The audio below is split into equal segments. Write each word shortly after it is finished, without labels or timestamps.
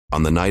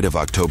On the night of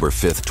October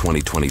 5,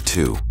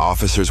 2022,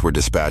 officers were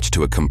dispatched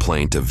to a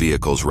complaint of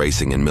vehicles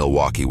racing in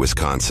Milwaukee,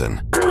 Wisconsin.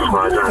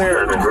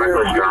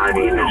 Reckless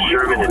driving in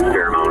Sherman and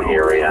Fairmount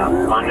area.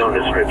 Unknown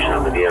description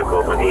of the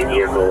vehicle, but a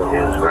vehicle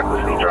is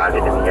recklessly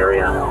driving in the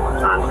area.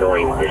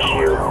 Ongoing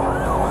issue.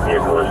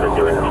 Vehicle has been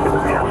doing this for the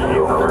past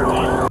few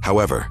hours.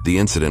 However, the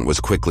incident was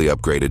quickly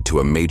upgraded to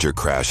a major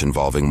crash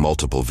involving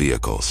multiple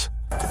vehicles.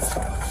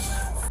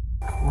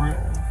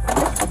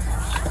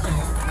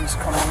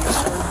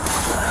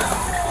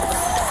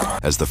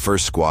 As the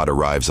first squad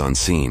arrives on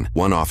scene,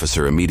 one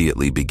officer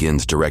immediately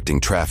begins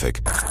directing traffic.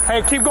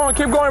 Hey, keep going,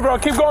 bro.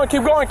 Keep going.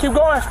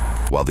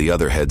 While the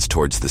other heads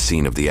towards the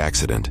scene of the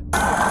accident.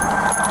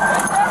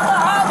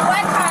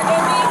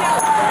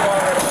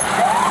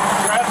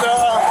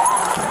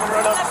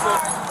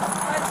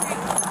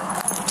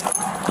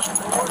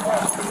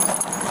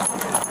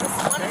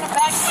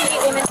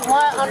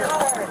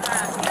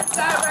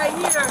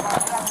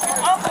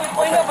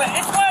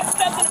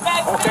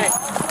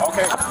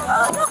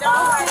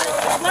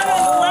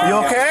 You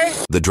okay?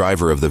 The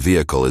driver of the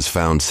vehicle is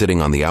found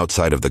sitting on the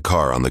outside of the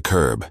car on the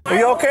curb. Are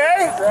you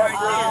okay?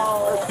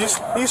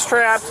 He's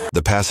trapped.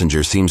 The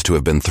passenger seems to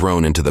have been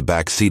thrown into the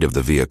back seat of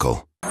the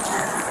vehicle. Jet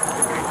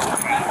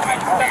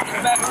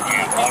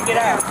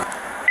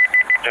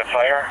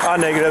fire?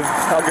 Negative.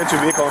 I'll get you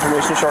vehicle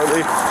information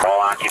shortly.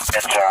 All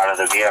occupants are out of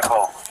the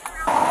vehicle.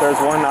 There's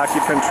one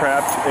occupant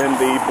trapped in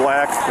the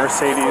black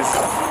Mercedes.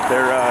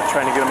 They're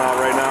trying to get him out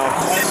right now.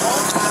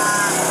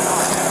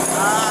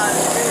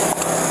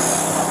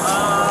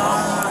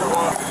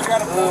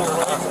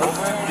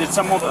 Did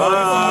someone pull you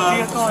from the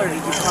vehicle or did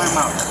you climb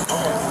out?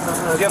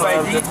 Do you have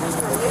ID?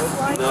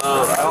 No,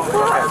 I don't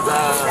have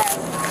that.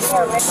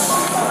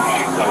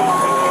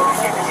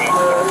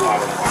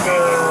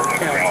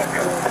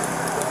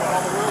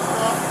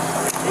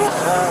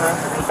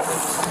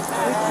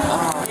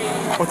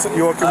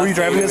 Were you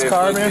driving this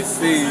car, man?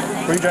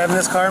 Were you driving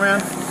this car,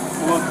 man?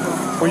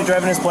 Were you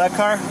driving this black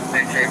car?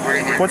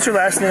 What's your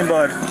last name,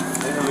 bud?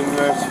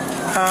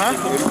 Huh?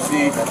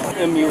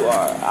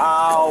 M-U-R.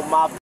 Oh,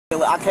 my.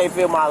 I can't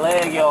feel my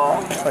leg,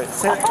 y'all. Wait,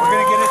 we're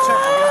gonna get it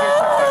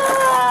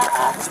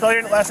checked. Spell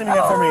your last name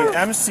again for me.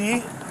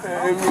 MC.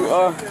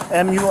 M-U-R.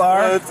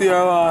 M-U-R.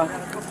 T-R-Y.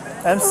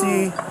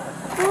 MC.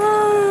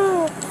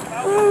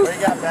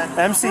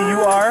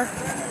 M-C-U-R.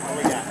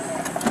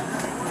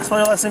 Spell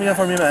your last name again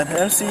for me, man.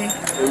 MC.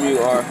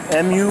 M-U-R.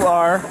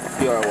 M-U-R.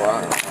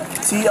 T-R-Y.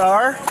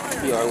 T-R.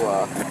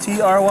 T-R-Y.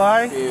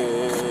 T-R-Y.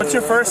 Yeah. What's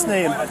your first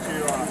name?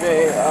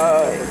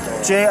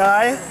 J-I.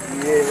 J-I.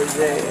 Yeah,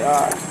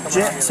 J-I.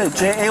 Say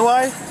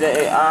J-A-Y?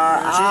 J-A-R.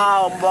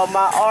 Oh, but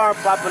my arm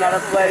popping out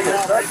of place.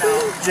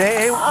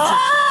 J-A-Y.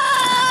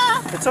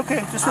 It's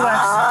okay. Just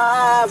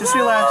relax. Just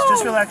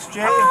relax.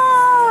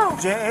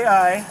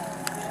 J-A-I.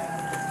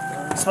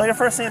 Spell your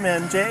first name,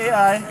 man.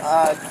 J-A-I.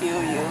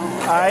 Q-U.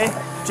 I.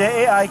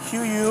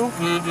 J-A-I-Q-U.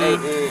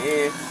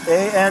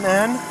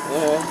 A-N-N.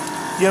 Yeah.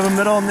 Do you have a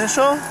middle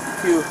initial?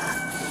 Q.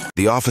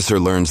 The officer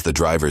learns the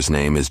driver's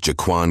name is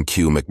Jaquan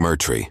Q.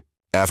 McMurtry.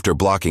 After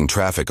blocking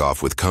traffic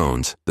off with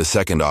cones, the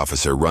second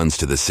officer runs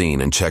to the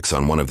scene and checks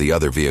on one of the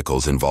other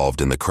vehicles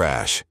involved in the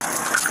crash.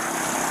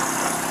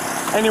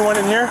 Anyone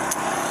in here?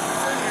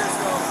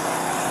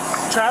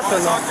 Trapped or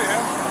no?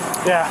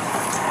 Yeah.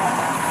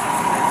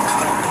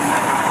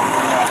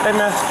 Hey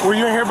man, were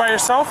you in here by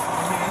yourself?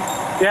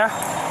 Yeah?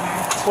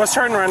 What's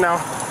hurting right now?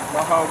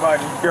 My whole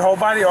body. Your whole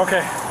body?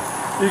 Okay.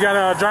 You got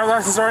a driver's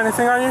license or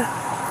anything on you?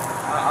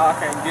 I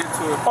can't get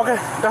to it. Okay,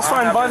 that's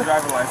fine, bud.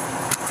 Driving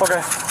license. Okay.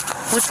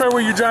 Which way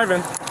were you driving?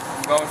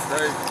 I'm going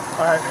straight.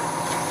 Alright.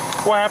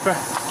 What happened?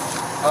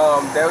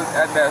 They was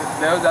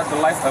at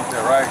the lights up there,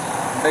 right?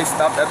 They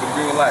stopped at the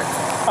green light.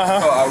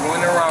 So I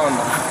went around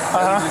them. They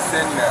was just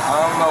sitting there. I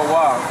don't know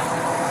why,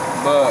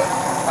 but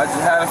I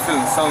just had a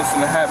feeling something's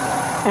gonna happen.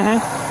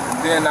 And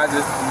then I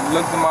just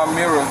looked in my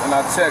mirrors and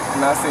I checked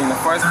and I seen the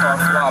first car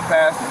fly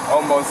past me,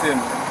 almost hit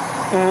me.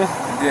 And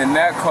then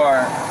that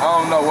car, I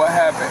don't know what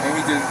happened,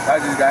 and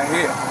I just got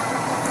hit.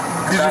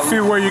 Did you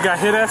feel where you got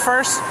hit at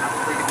first?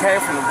 It came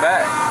from the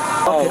back.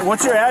 Okay.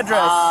 What's your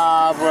address?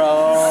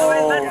 Bro.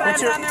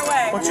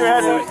 What's your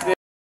address?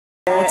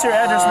 What's your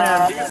address,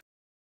 man?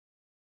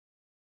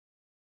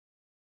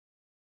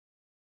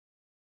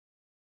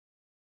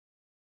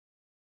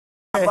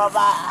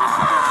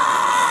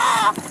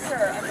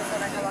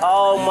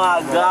 Oh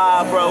my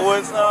God, bro.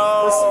 What's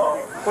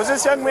up? Was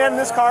this young man in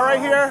this car right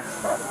here?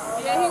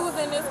 Yeah, he was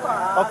in this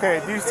car.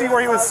 Okay, do you see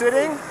where he was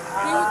sitting?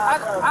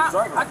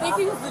 I think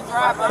he was the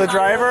driver. The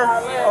driver?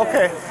 Yeah.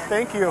 Okay,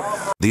 thank you.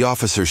 The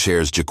officer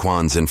shares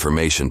Jaquan's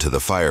information to the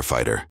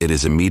firefighter. It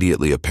is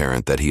immediately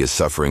apparent that he is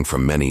suffering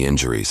from many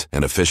injuries,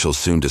 and officials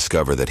soon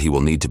discover that he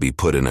will need to be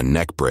put in a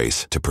neck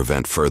brace to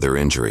prevent further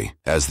injury.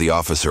 As the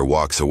officer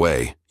walks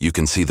away, you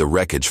can see the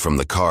wreckage from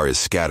the car is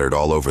scattered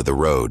all over the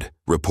road.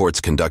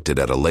 Reports conducted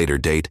at a later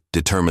date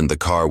determined the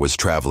car was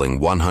traveling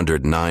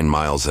 109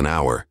 miles an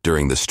hour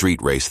during the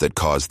street race that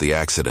caused the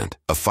accident.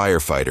 A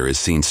firefighter is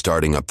seen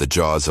starting up the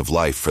jaws of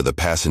life for the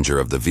passenger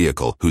of the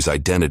vehicle, whose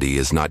identity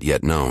is not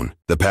yet known. zone.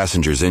 The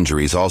passenger's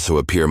injuries also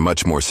appear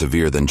much more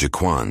severe than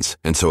Jaquan's,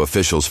 and so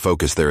officials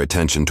focus their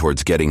attention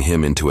towards getting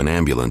him into an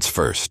ambulance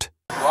first.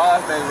 Why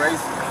are they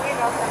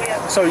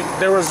racing? So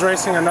there was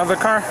racing another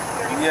car?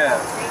 Yeah.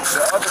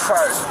 The other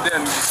car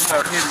didn't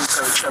hit me,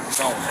 so it kept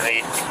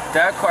going.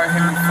 That car hit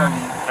me from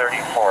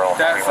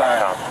that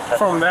side.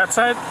 From that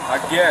side? I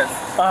guess.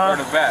 Or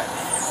the back.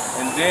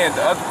 And then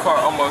the other car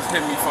almost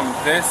hit me from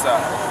this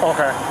side.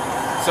 Okay.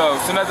 So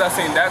as soon as I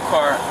seen that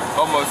car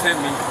almost hit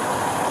me,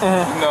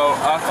 you know,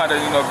 I kind of,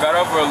 you know, got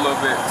over a little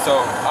bit.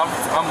 So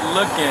I'm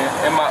looking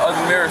in my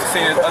other mirror,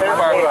 seeing this other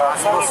car.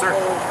 Hospital, sir?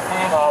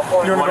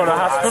 You want to go to the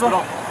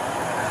hospital?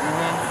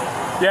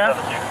 Yeah?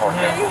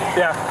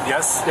 Yeah.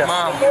 Yes? Yes.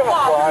 Mom. Can you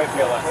walk?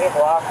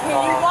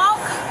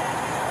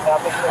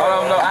 I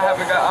don't know. I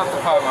haven't got out the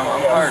car, Mom.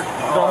 I'm hurt.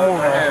 Don't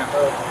move, man.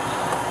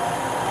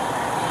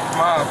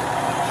 Mom.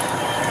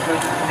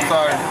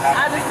 Sorry.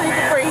 I just need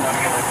to breathe.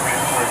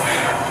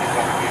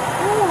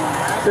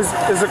 Is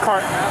the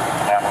car...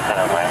 Hamilton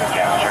Atlantic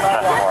Cancer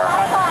 10-4.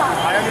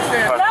 I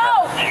understand.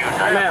 No!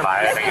 Ma'am.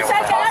 This is the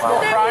second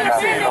accident he'd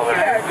have been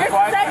in here. This is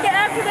the second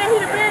accident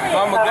he'd have been in.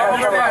 Mama,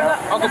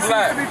 Uncle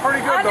Black.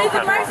 I need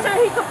to make sure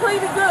he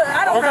completed good.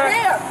 I don't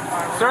care.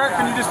 Sir,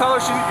 can you just tell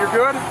her you're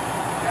good?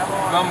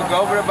 Mama,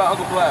 go over there by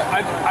Uncle Black.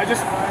 It's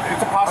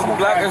a possible...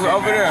 Uncle Black is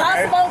over there.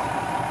 Possible.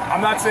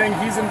 I'm not saying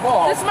he's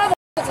involved. This mother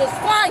was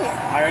flying.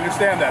 I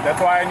understand that. That's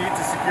why I need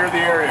to secure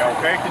the area,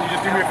 okay? Can you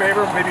just do me a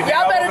favor? Maybe hang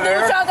Y'all out better over do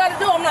there? what y'all gotta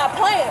do. I'm not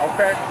playing.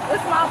 Okay.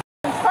 This is my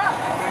truck.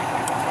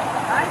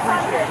 I ain't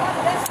trying to get none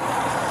of this.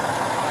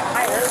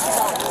 I heard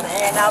something,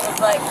 and I was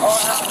like, oh,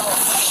 I don't know.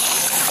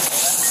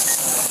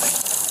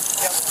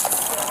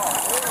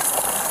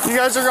 You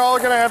guys are all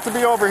gonna have to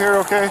be over here,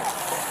 okay?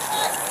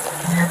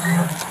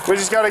 We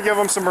just gotta give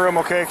them some room,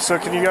 okay? So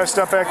can you guys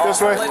step back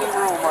this way?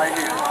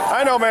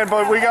 I know, man,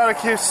 but we gotta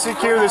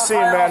secure the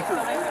scene, man.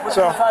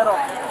 So,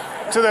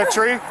 to that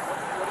tree.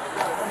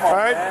 All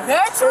right?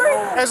 That tree?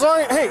 As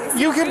long as, hey,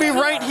 you can be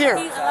right here.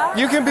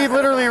 You can be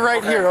literally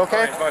right here,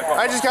 okay?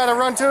 I just gotta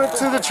run to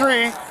the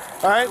tree.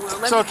 All right?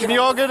 So can you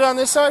all get on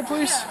this side,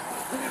 please?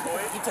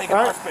 You taking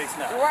my space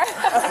now.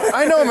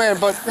 I know, man,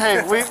 but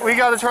hey, we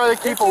gotta try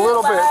to keep a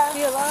little bit.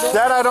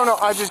 That I don't know.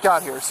 I just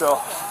got here, so.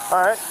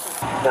 All right.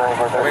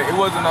 Wait, it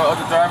wasn't no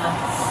other driver?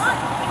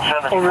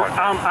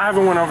 I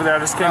haven't went over there. I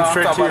just came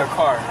straight to you. The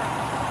car.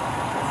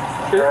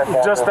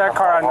 Just that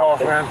car I know of,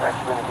 man.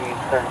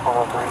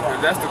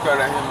 That's the car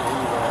that hit me.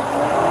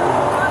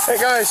 Hey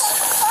guys,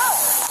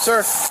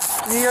 sir,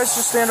 can you guys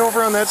just stand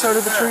over on that side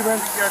of the tree,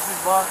 man?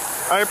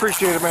 I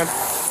appreciate it, man.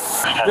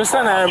 Just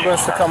send an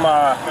ambulance to come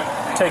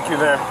take you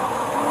there.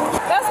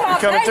 That's my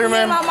coming baby through,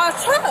 man? in my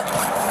truck.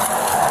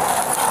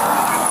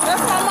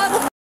 That's my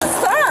mother's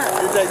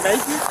son. Did they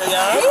make you?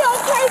 He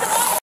okay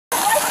to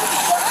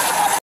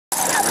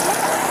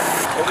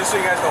Well, just so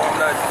you guys know, I'm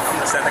gonna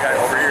send the guy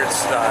over here.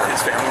 It's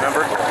his family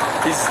member.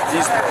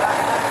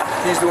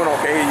 He's doing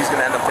okay. He's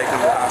gonna end up taking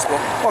him to the hospital.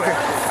 Okay,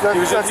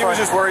 He was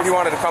just worried. He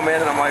wanted to come in,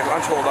 and I'm like,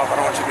 I'm hold up. I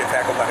don't want you to get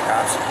tackled by the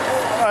cops.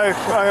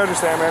 I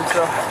understand, man.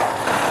 So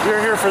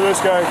you're here for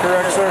this guy,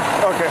 correct, sir?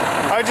 Okay.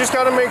 I just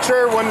got to make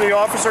sure when the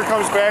officer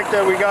comes back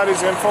that we got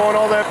his info and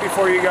all that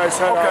before you guys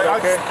head out.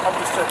 Okay. I'm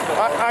just checking.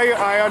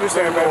 I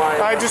understand, man.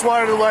 I just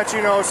wanted to let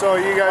you know so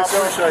you guys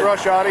don't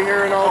rush out of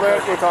here and all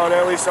that without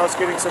at least us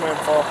getting some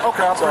info.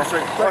 Okay, I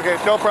appreciate it. Okay,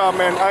 no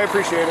problem, man. I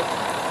appreciate it.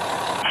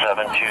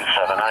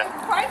 7279.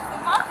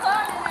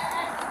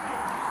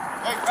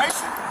 Hey,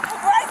 Grayson.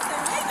 Grayson,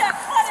 he got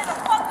caught in a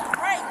fucking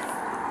race.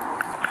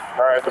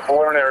 All right, the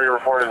preliminary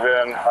report is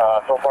in.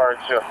 So far,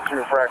 it's just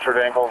 2 fractured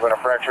ankles and a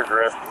fractured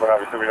wrist, but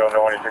obviously we don't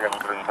know anything of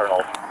the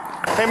internals.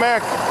 Hey,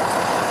 Mac,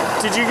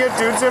 did you get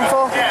dude's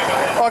info?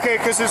 Yeah. Okay,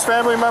 because his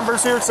family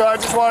member's here, so I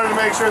just wanted to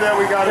make sure that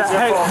we got his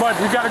info. Hey, bud,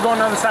 we got to go on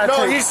the other side.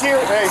 No, too. he's here.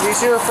 Hey, he's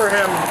here for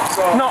him.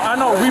 So. No, I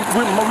know. We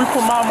put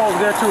mom over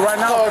there too right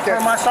now. Oh, okay.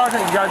 For my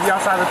sergeant, you got to be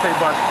outside the tape,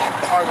 bud.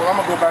 All right, well,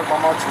 I'm going to go back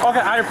with my mom. Okay,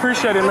 I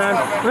appreciate it, man.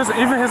 Listen,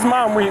 even his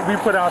mom, we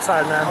put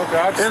outside, man.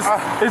 Okay,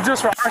 it's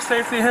just for our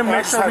safety.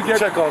 Make sure we get.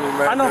 Check on him,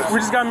 man. I know.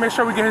 We just got to make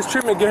sure we get his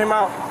treatment, get him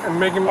out, and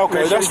make sure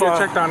he get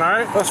checked on. All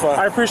right. That's fine.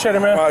 I appreciate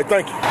it, man. All right,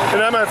 thank you.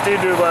 An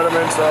MFD dude let him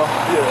in, so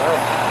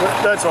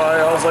yeah, that's why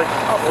I was like,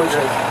 I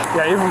appreciate it.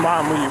 Yeah, even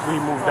mom, we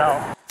moved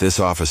out. This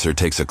officer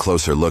takes a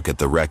closer look at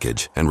the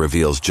wreckage and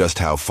reveals just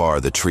how far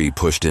the tree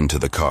pushed into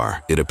the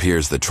car. It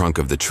appears the trunk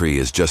of the tree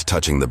is just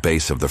touching the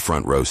base of the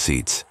front row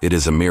seats. It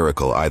is a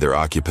miracle either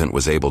occupant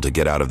was able to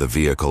get out of the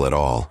vehicle at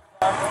all.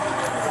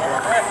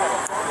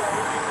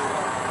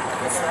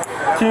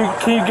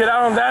 Can you get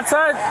out on that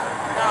side?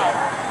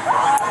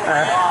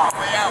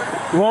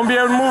 You won't be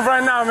able to move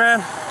right now,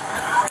 man.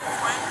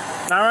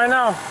 Not right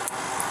now.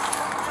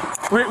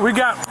 We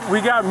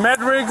got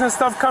med rigs and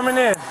stuff coming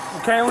in.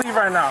 You can't leave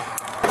right now.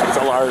 It's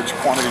a large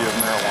quantity of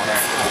marijuana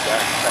in the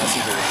back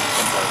passenger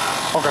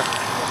inside. Okay.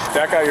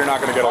 That guy you're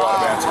not going to get a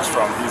lot of answers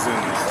from. He's in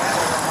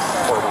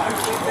horrible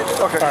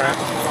condition. Okay. All right.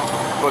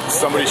 But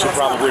somebody should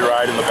probably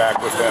ride in the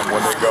back with them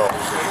when they go.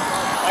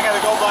 I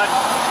gotta go, bud.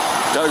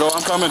 Gotta go,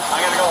 I'm coming. I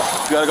gotta go.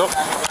 You gotta go?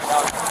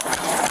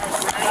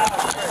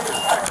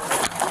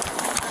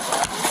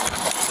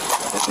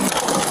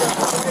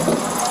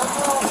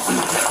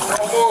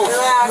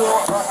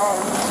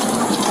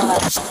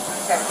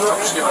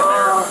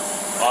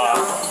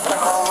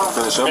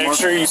 Make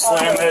sure you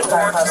slam it.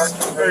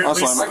 I'll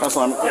slam it. I'll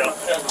slam it. Yeah,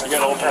 I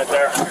got a little right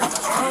there.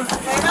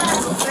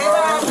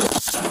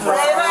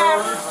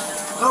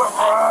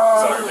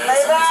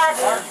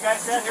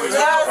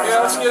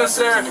 Yes,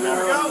 sir.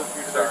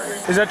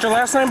 Is that your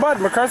last name, bud?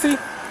 McCarthy?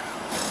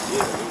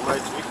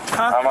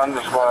 Huh? I'm on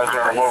the squad.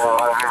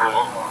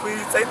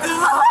 Please take this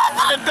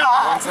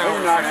off.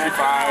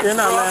 You're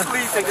not, man.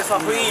 Please take this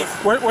off, please.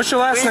 What's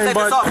your last name,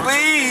 bud?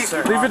 Please.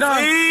 Leave it on.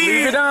 Please.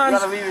 Leave it on. You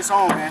gotta leave this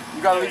on, man.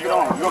 You gotta leave it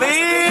on.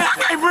 Please. I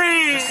can't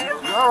breathe.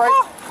 You alright?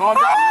 Calm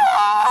down.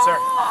 Sir.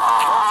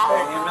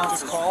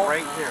 Just call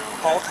right here.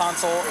 Call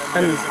console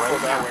and go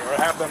that way. Or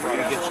have them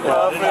get you.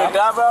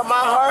 God, bro, my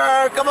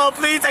heart. Come on,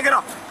 please take it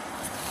off.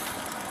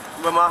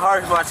 But my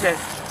heart is my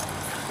chest.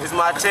 It's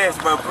my chest,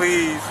 bro.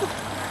 Please.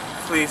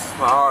 Please,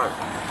 my heart.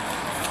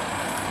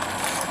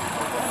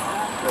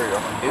 There you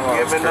go.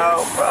 It's giving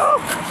out, bro.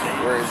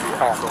 Where is he?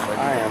 Oh,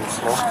 I am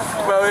slow.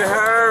 Bro, it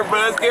hurt, bro.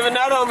 It's giving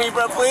out on me,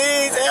 bro.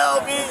 Please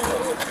help me.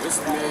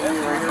 This man here,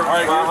 right here.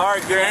 Alright, my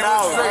heart giving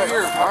out. Right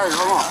here. Alright,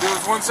 hold on. Give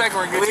us 1 second,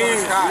 we're gonna get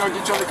you on the We're cot. gonna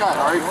get you on the cot,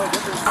 alright?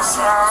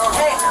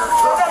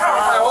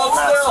 Hold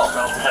still.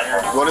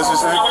 What is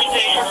his name?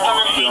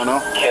 You don't know?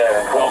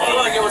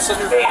 Hold on, give us a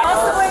new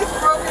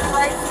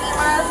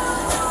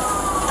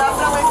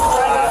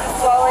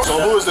So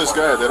who is this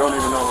guy? They don't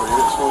even know who he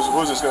is.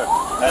 Who's this guy?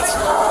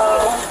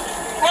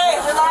 Hey,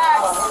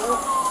 relax.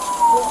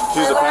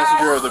 He's the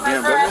passenger of the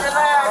BMW?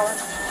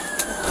 Relax.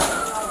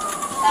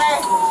 Hey,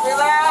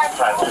 relax.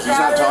 Because he's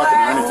not talking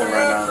or anything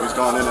right now. He's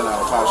going in and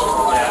out cautiously.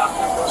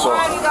 So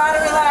Come on, you gotta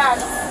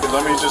relax.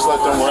 let me just let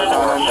them work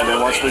on him, and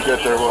then once we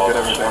get there, we'll get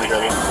everything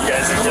together. You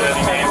guys didn't get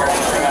any name or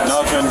anything?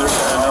 Nothing.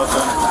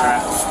 Nothing.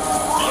 Alright.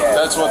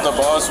 That's what the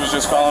boss was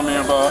just calling me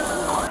about.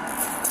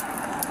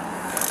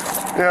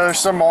 Yeah, there's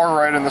some more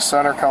right in the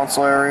center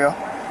console area.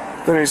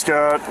 Then he's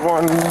got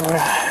 1,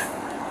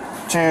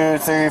 2,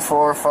 3,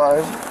 4,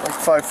 5, like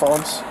 5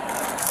 phones.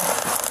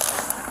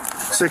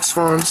 6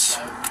 phones.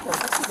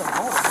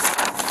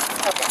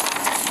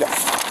 Yeah.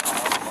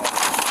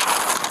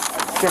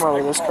 Came out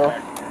of this car.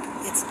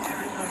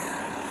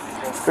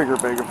 Bigger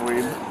bag of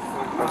weed.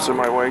 That's in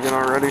my wagon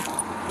already.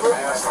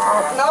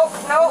 Nope.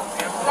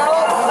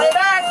 Lay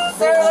back,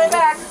 sir, lay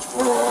back.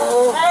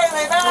 Hey,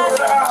 lay back.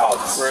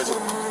 Where is it?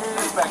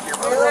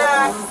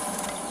 Relax.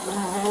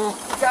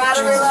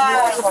 Gotta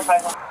relax.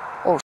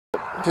 Oh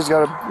shit.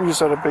 He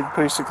just had a big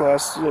piece of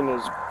glass in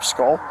his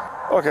skull.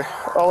 Okay,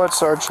 I'll let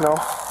Sarge know.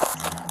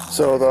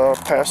 So the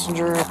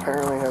passenger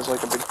apparently has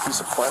like a big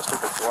piece of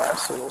plastic or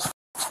glass in his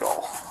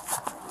skull.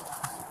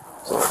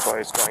 So that's why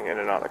he's going in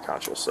and out of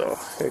conscious, so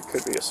it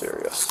could be a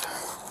serious.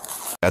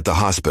 At the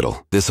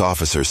hospital, this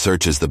officer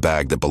searches the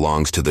bag that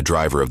belongs to the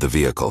driver of the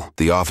vehicle.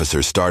 The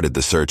officer started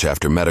the search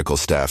after medical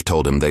staff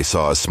told him they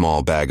saw a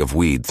small bag of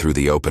weed through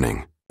the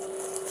opening.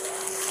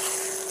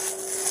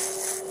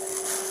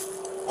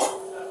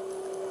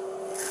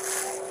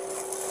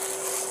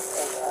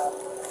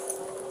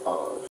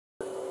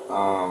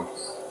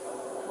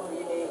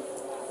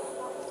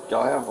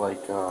 Y'all have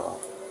like,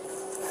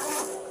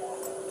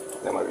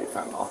 that might be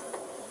fentanyl.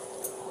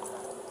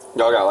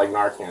 Y'all got like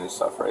Narcan and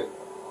stuff, right?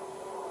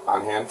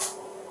 On hand?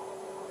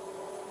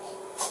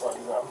 What,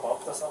 you got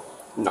pumped or something?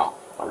 No,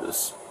 I'm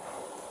just,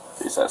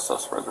 these that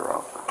stuff spreads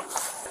around.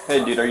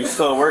 Hey dude, are you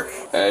still at work?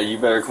 You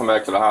better come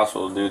back to the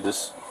hospital, dude.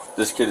 This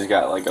kid's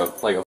got like a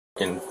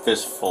fucking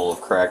fistful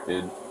of crack,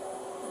 dude.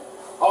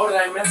 Oh,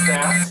 did I miss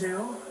that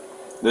too?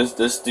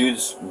 This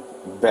dude's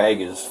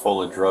bag is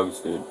full of drugs,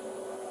 dude.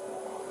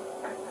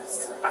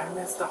 I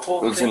missed the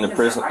whole thing. It's in the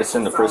prison. It's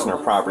in the prisoner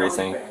property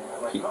thing.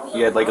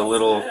 He had like a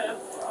little.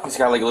 He's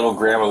got like a little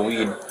gram of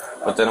weed.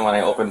 But then when I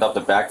opened up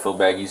the backfill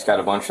bag, he's got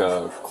a bunch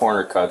of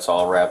corner cuts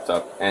all wrapped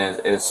up. And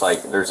it's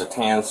like there's a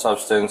tan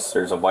substance,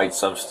 there's a white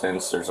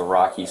substance, there's a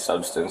rocky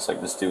substance. Like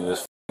this dude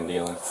was f***ing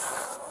dealing.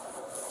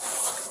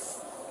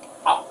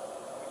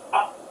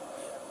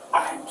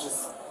 I'm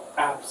just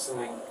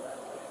absolutely.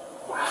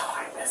 Wow,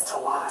 I missed a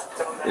lot.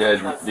 Yeah,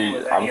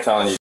 dude, I'm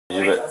telling you,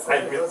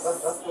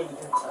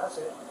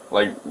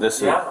 like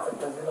this is.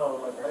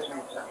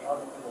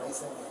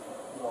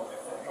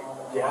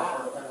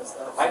 Yeah.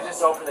 I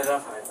just opened it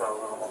up and I felt a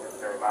little bit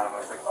very bottom. I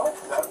was like, oh,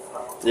 that's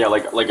not. Yeah,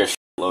 like a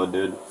shitload,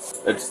 dude.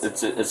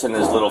 It's in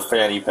his little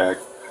fanny pack.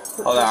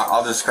 Hold on,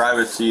 I'll describe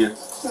it to you.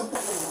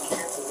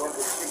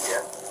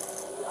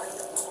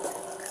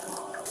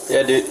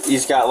 Yeah, dude,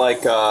 he's got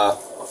like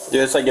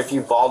dude, it's like if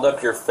you balled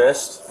up your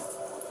fist.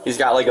 He's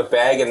got like a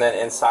bag, and then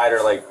inside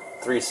are like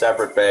 3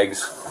 separate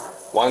bags.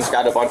 One's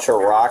got a bunch of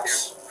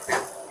rocks.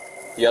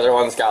 The other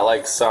one's got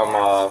like some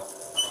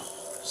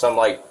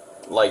like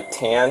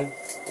tan,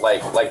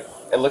 like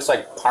it looks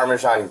like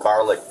Parmesan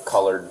garlic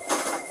colored.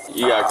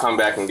 You gotta come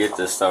back and get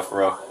this stuff,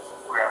 bro.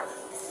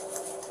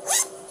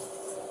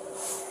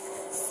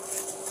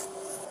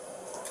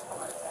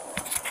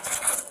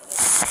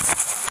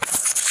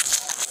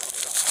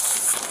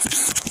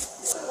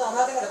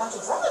 Nothing but a bunch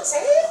of drugs,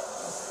 eh?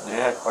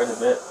 Yeah, quite a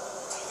bit.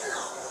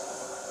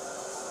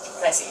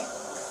 Can I see it?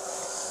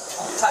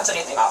 touch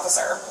anything,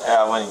 officer.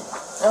 Yeah, when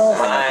Oh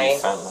my.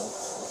 fentanyl.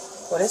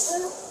 What is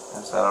it?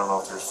 I don't know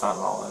if there's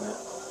fentanyl in it.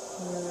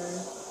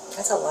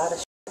 That's a lot of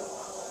shit.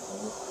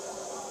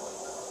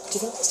 Do you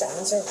think these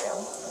diamonds are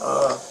real?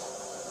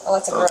 Oh,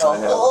 that's a girl.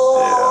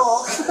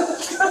 Oh.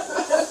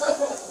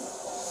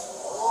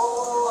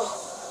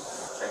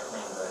 Check me,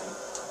 buddy.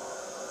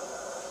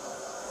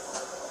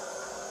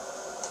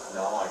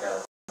 No, I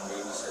gotta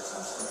babysit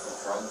some stupid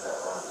drugs that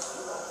runs,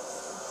 you know.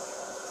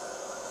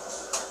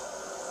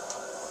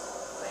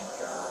 Thank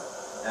God.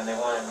 And they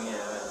wanted me to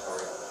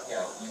inventory.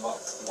 Yeah, you want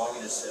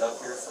me to sit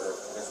up here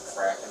with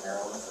crack and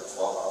heroin for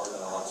 12 hours in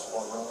a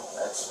hospital room?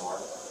 That's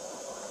smart.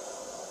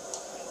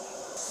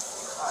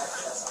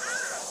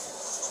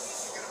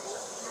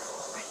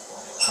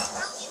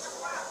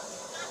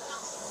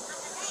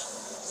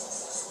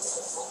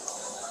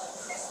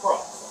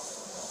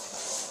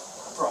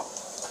 Bro.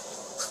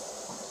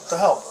 What the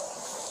hell?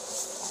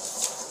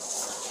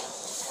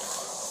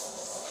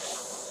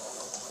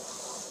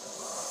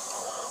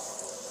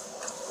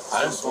 I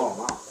didn't small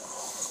amount.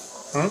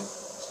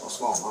 It's no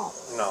small amount.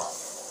 No.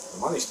 The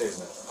money stays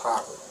in the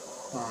pocket.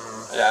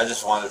 Yeah, I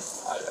just wanted,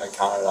 I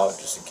counted out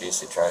just in case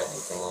they tried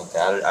anything like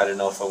that. I didn't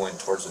know if it went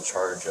towards the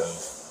charge of,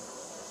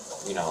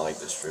 you know, like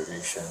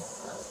distribution.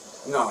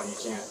 No, you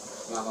can't.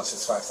 Not unless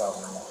it's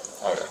 5,000 or more.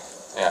 Okay.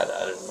 Yeah,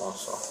 I didn't know,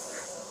 so.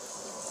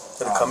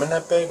 Did it come in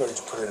that bag, or did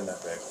you put it in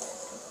that bag?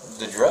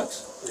 The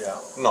drugs? Yeah.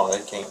 No,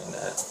 they came in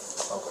that.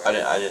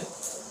 Okay. I didn't.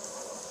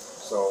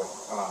 So,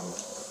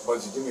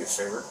 Budsy, do me a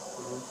favor. I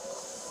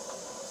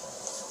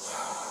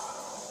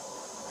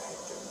hate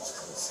doing this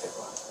because it's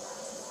HIPAA.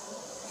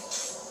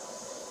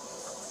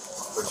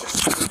 But just,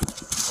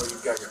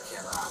 you've got your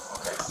camera on.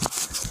 Okay.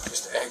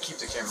 Just keep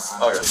the camera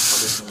on. Okay.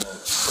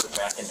 Put it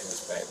back into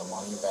his bag. The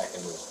money back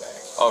into his bag.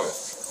 Okay.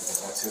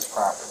 Because that's his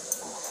property.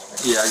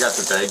 Yeah, I got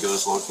the bag it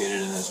was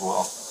located in as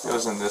well. It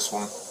was in this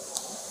one.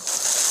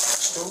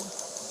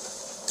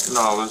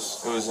 No, it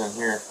was in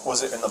here.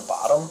 Was it in the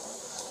bottom?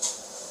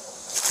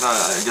 No,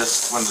 I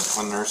guess when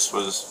the nurse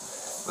was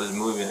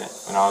moving it,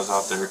 when I was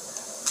out there,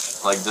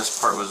 like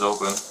this part was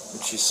open,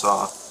 and she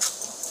saw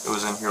it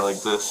was in here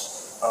like this.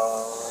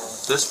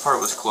 This part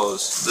was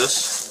closed.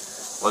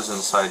 This was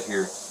inside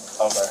here.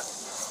 Okay.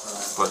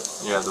 But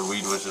yeah, the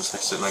weed was just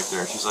like sitting right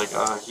there. She's like,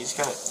 he's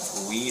got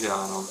weed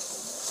on him.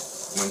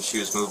 When she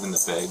was moving the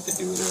bag to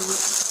do whatever.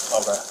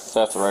 Okay. So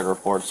I have to write a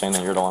report saying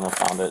that you're the one who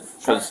found it.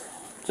 Because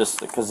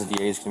just because the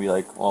DA's can be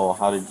like, well,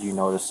 how did you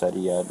notice that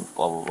he had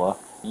blah blah blah?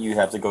 You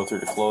have to go through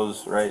the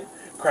clothes, right?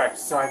 Correct.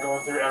 So I go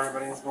through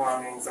everybody's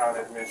belongings on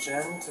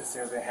admission to see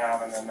what they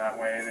have, and then that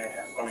way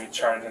we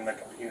charge in the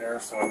computer.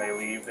 So when they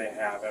leave, they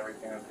have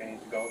everything that they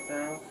need to go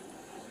through.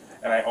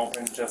 And I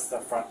opened just the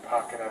front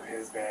pocket of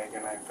his bag,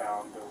 and I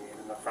found the weed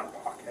in the front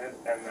pocket,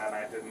 and then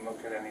I didn't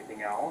look at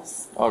anything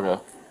else. Okay.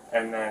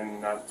 And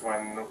then that's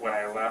when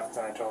I left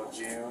and I told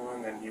you,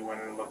 and then you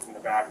went and looked in the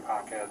back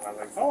pocket, and I was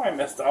like, oh, I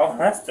missed all the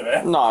rest of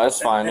it. No,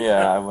 that's fine.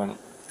 Yeah, I wouldn't.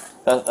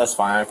 That's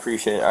fine. I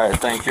appreciate it. All right,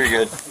 thank you.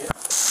 You're good.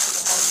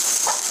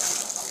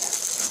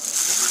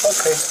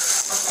 Okay.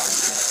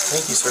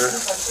 Thank you, sir.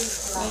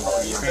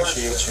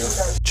 Appreciate you.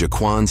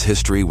 Jaquan's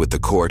history with the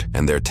court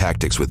and their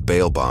tactics with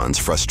bail bonds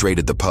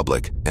frustrated the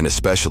public, and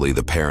especially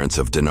the parents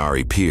of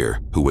Denari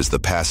Peer, who was the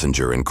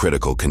passenger in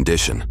critical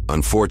condition.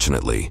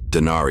 Unfortunately,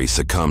 Denari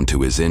succumbed to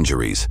his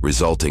injuries,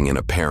 resulting in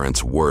a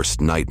parent's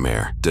worst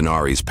nightmare.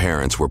 Denari's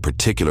parents were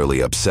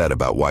particularly upset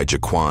about why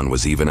Jaquan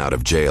was even out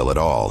of jail at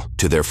all.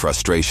 To their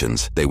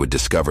frustrations, they would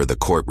discover the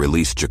court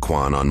released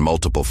Jaquan on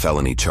multiple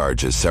felony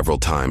charges several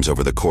times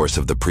over the course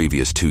of the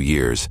previous 2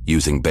 years,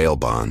 using bail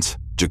bonds.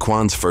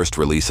 Jaquan's first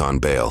release on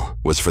bail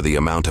was for the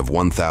amount of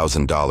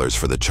 $1,000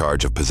 for the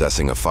charge of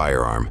possessing a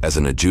firearm as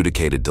an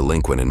adjudicated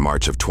delinquent in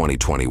March of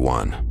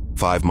 2021.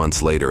 5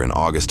 months later, in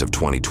August of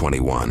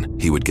 2021,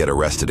 he would get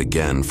arrested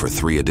again for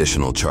 3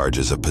 additional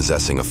charges of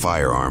possessing a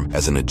firearm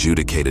as an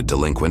adjudicated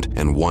delinquent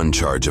and 1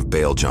 charge of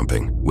bail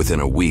jumping. Within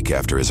a week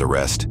after his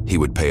arrest, he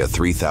would pay a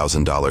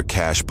 $3,000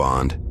 cash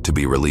bond to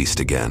be released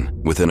again.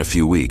 Within a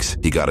few weeks,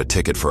 he got a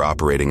ticket for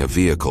operating a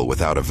vehicle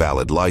without a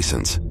valid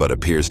license, but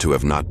appears to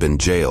have not been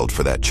jailed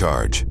for that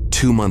charge.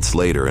 2 months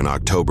later, in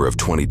October of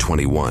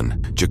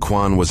 2021,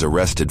 Jaquan was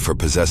arrested for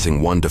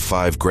possessing 1 to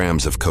 5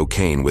 grams of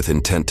cocaine with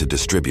intent to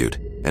distribute,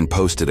 and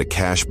posted a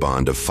cash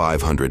bond of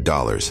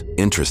 $500.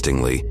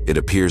 Interestingly, it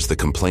appears the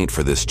complaint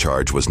for this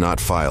charge was not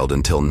filed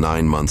until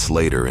 9 months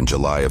later in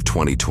July of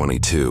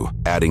 2022,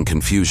 adding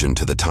confusion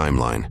to the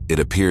timeline. It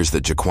appears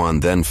that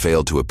Jaquan then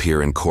failed to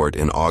appear in court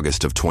in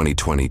August of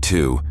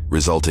 2022,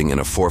 resulting in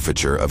a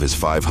forfeiture of his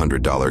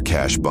 $500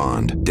 cash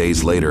bond.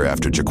 Days later,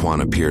 after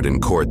Jaquan appeared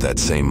in court that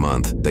same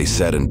month, they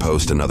set and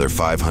post another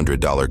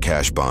 $500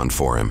 cash bond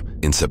for him.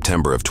 In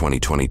September of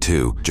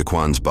 2022,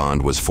 Jaquan's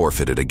bond was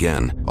forfeited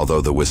again,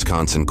 although the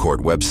Wisconsin court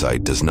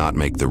website does not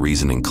make the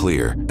reasoning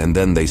clear, and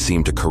then they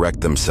seem to correct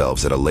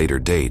themselves at a later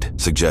date,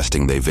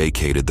 suggesting they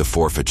vacated the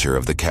forfeiture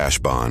of the cash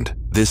bond.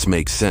 This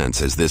makes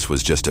sense as this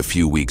was just a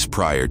few weeks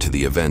prior to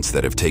the events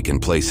that have taken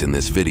place in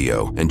this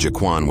video, and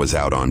Jaquan was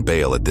out on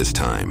bail at this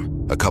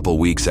time. A couple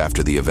weeks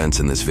after the events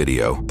in this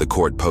video, the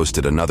court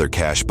posted another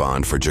cash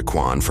bond for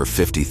Jaquan for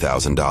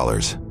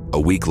 $50,000. A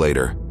week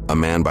later, a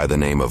man by the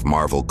name of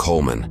Marvel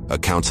Coleman, a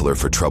counselor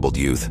for troubled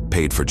youth,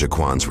 paid for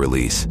Jaquan's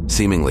release.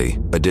 Seemingly,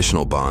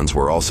 additional bonds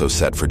were also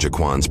set for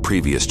Jaquan's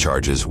previous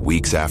charges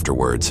weeks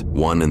afterwards,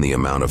 one in the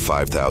amount of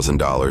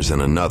 $5,000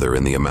 and another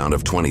in the amount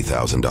of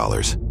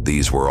 $20,000.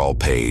 These were all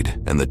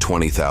paid, and the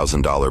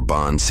 $20,000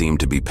 bond seemed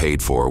to be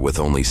paid for with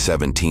only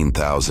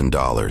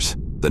 $17,000.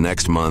 The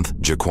next month,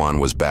 Jaquan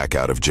was back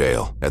out of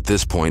jail. At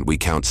this point, we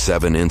count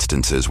 7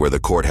 instances where the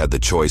court had the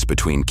choice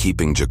between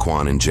keeping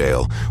Jaquan in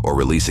jail or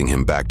releasing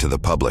him back to the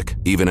public.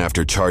 Even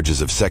after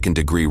charges of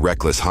second-degree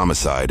reckless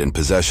homicide and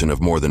possession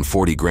of more than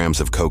 40 grams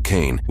of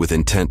cocaine with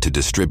intent to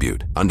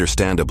distribute.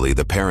 Understandably,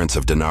 the parents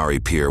of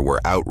Denari Pierre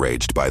were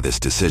outraged by this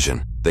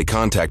decision. They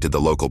contacted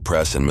the local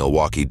press and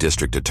Milwaukee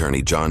District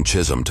Attorney John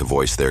Chisholm to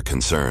voice their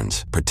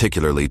concerns,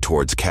 particularly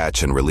towards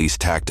catch and release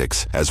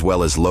tactics, as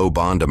well as low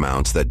bond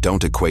amounts that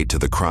don't equate to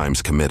the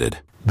crimes committed.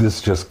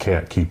 This just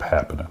can't keep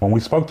happening. When we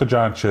spoke to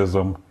John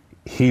Chisholm,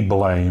 he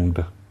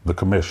blamed the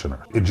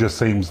commissioner. It just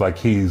seems like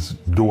he's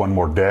doing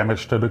more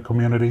damage to the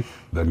community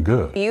than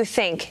good. You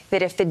think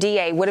that if the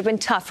DA would have been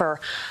tougher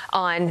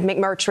on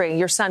McMurtry,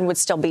 your son would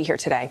still be here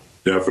today?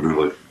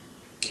 Definitely.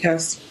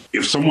 Yes.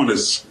 If someone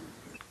is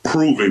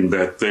proving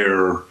that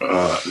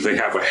they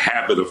have a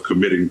habit of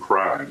committing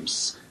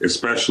crimes,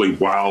 especially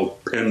while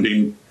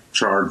pending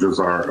charges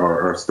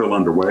are still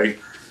underway,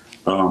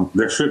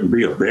 there shouldn't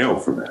be a bail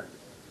for that.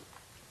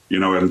 You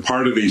know, and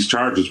part of these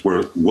charges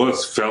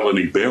was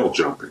felony bail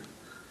jumping.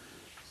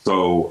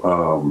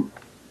 So,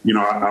 you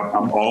know,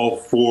 I'm all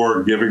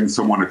for giving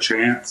someone a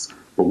chance,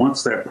 but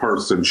once that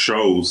person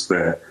shows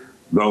that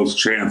those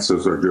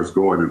chances are just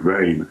going in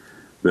vain,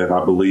 that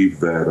I believe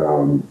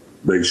that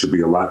they should be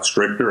a lot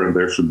stricter and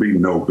there should be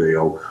no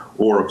bail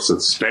or a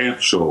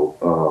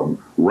substantial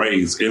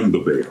raise in the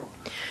bail.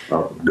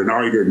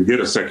 Denari didn't get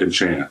a second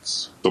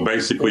chance. So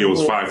basically it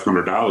was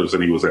 $500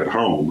 and he was at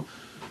home.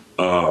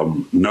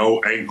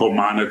 No ankle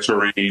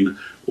monitoring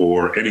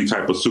or any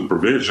type of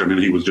supervision, and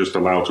he was just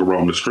allowed to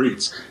roam the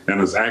streets and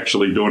is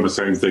actually doing the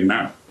same thing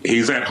now.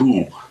 He's at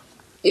home.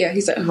 Yeah,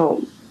 he's at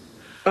home.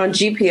 On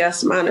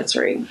GPS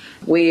monitoring,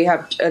 we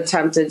have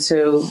attempted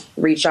to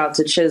reach out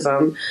to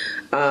Chisholm.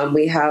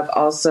 We have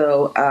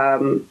also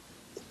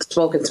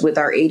spoken with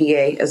our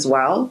ADA as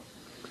well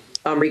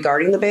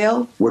regarding the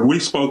bail. When we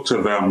spoke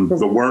to them,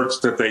 the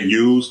words that they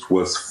used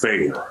was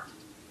fair.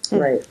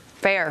 Right.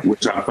 Fair.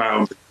 Which I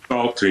found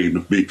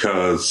insulting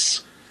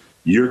because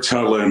you're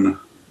telling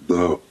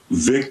the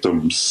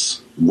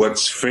victims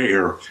what's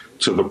fair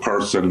to the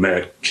person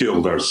that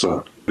killed our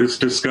son. It's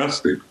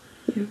disgusting.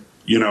 Yeah.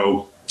 You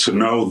know, to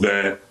know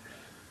that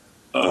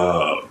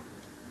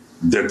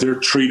that they're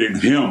treating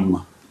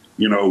him,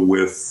 you know,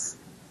 with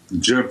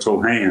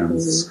gentle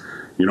hands,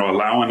 you know,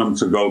 allowing him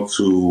to go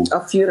to a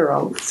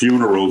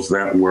funerals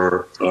that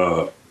were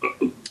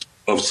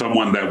of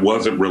someone that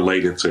wasn't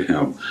related to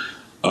him.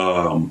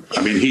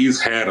 I mean, he's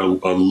had a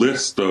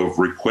list of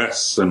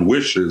requests and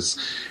wishes,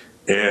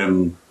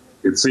 and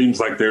it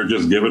seems like they're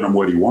just giving him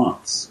what he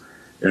wants.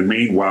 And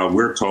meanwhile,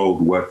 we're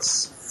told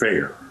what's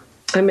fair.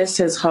 I miss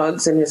his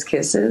hugs and his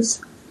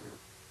kisses.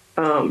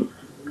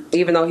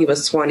 Even though he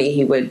was 20,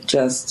 he would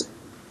just,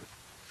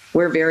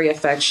 we're a very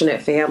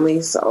affectionate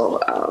family.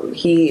 So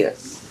he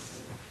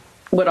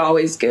would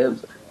always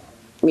give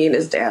me and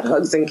his dad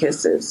hugs and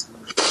kisses.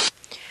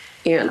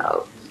 And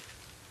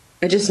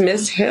I just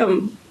miss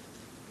him.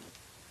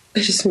 I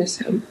just miss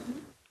him.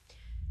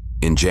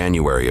 In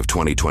January of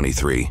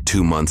 2023,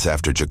 2 months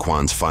after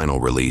Jaquan's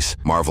final release,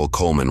 Marvel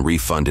Coleman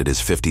refunded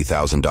his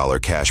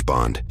 $50,000 cash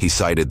bond. He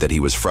cited that he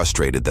was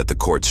frustrated that the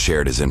courts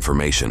shared his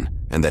information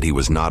and that he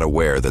was not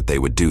aware that they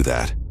would do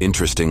that.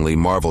 Interestingly,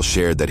 Marvel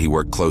shared that he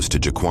worked close to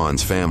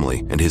Jaquan's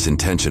family and his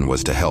intention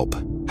was to help.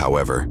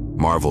 However,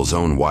 Marvel's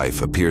own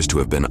wife appears to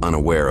have been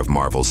unaware of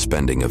Marvel's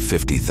spending of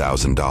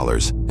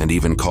 $50,000 and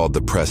even called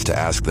the press to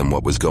ask them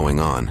what was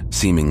going on,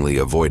 seemingly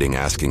avoiding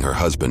asking her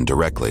husband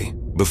directly.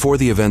 Before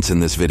the events in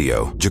this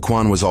video,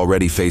 Jaquan was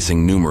already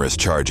facing numerous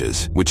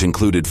charges, which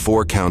included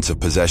 4 counts of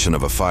possession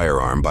of a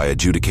firearm by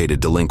adjudicated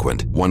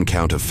delinquent, 1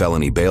 count of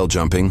felony bail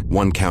jumping,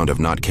 1 count of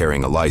not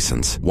carrying a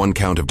license, 1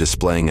 count of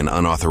displaying an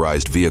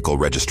unauthorized vehicle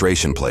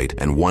registration plate,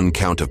 and 1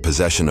 count of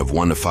possession of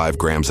 1 to 5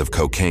 grams of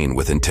cocaine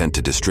with intent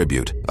to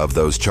distribute. Of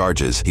those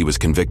charges, he was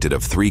convicted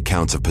of 3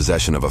 counts of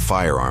possession of a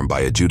firearm by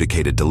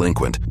adjudicated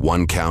delinquent,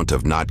 1 count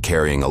of not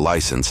carrying a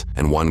license,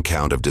 and 1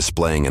 count of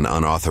displaying an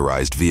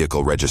unauthorized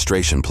vehicle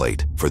registration plate.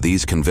 For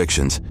these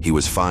convictions, he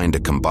was fined a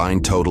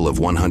combined total of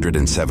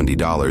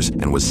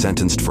 $170 and was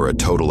sentenced for a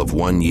total of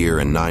 1 year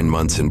and 9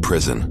 months in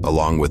prison,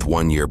 along with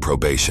 1 year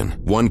probation.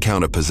 1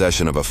 count of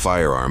possession of a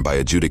firearm by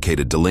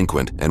adjudicated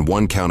delinquent and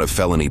 1 count of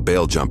felony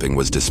bail jumping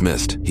was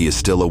dismissed. He is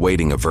still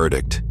awaiting a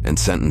verdict and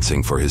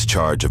sentencing for his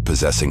charge of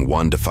possessing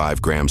 1 to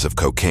 5 grams of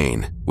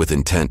cocaine with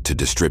intent to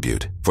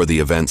distribute. For the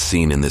events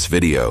seen in this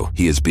video,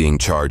 he is being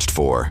charged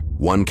for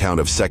 1 count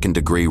of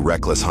second-degree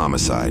reckless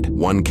homicide,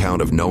 1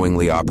 count of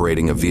knowingly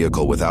operating a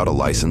vehicle without a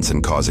license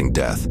and causing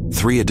death,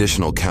 3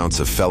 additional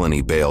counts of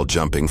felony bail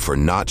jumping for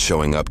not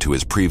showing up to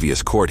his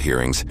previous court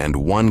hearings, and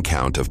 1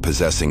 count of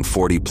possessing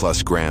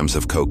 40-plus grams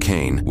of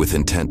cocaine with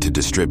intent to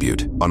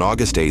distribute. On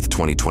August 8,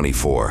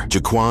 2024,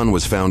 Jaquan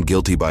was found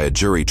guilty by a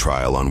jury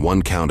trial on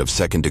 1 count of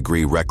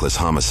second-degree reckless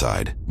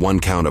homicide, 1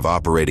 count of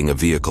operating a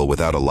vehicle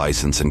without a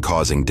license and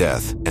causing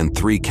death, and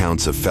 3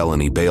 counts of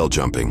felony bail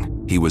jumping.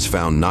 He was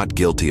found not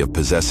guilty of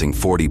possessing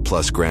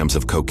 40-plus grams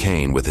of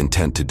cocaine with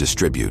intent to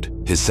distribute.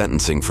 His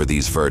sentencing for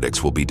these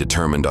verdicts will be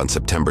determined on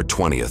September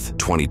 20th,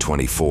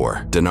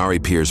 2024.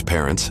 Denari Pier's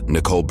parents,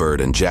 Nicole Bird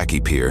and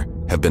Jackie Pier,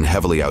 have been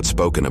heavily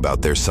outspoken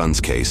about their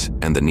son's case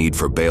and the need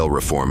for bail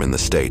reform in the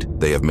state.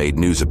 They have made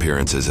news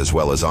appearances as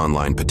well as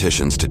online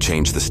petitions to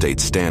change the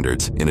state's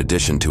standards, in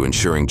addition to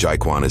ensuring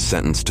Jaquan is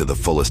sentenced to the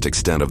fullest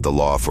extent of the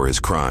law for his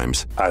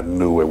crimes. I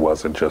knew it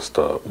wasn't just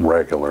a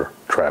regular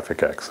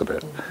traffic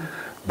accident,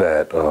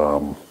 that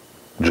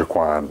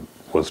Jaquan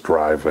was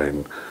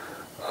driving.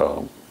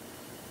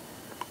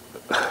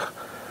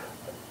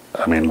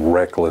 I mean,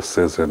 reckless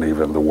isn't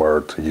even the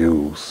word to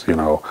use, you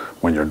know,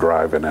 when you're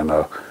driving in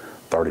a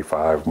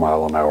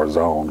 35-mile-an-hour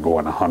zone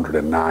going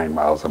 109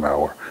 miles an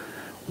hour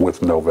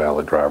with no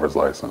valid driver's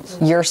license.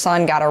 Your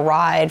son got a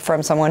ride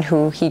from someone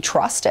who he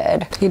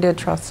trusted. He did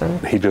trust him.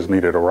 He just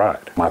needed a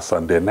ride. My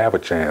son didn't have a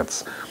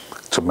chance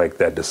to make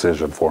that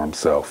decision for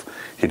himself.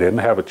 He didn't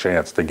have a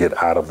chance to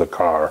get out of the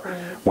car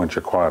when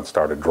Jaquan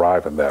started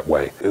driving that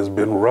way. It's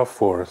been rough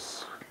for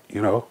us,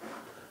 you know.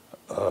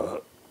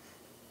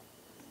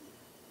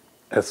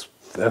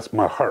 That's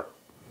my heart.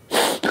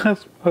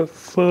 That's my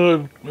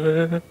son,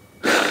 man.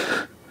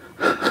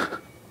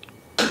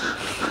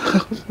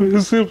 I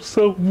miss him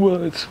so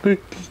much,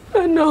 Nikki.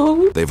 I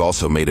know. They've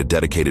also made a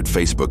dedicated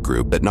Facebook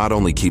group that not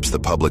only keeps the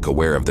public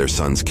aware of their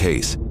son's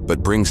case,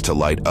 but brings to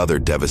light other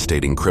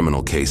devastating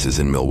criminal cases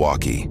in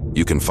Milwaukee.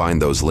 You can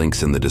find those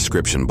links in the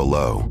description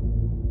below.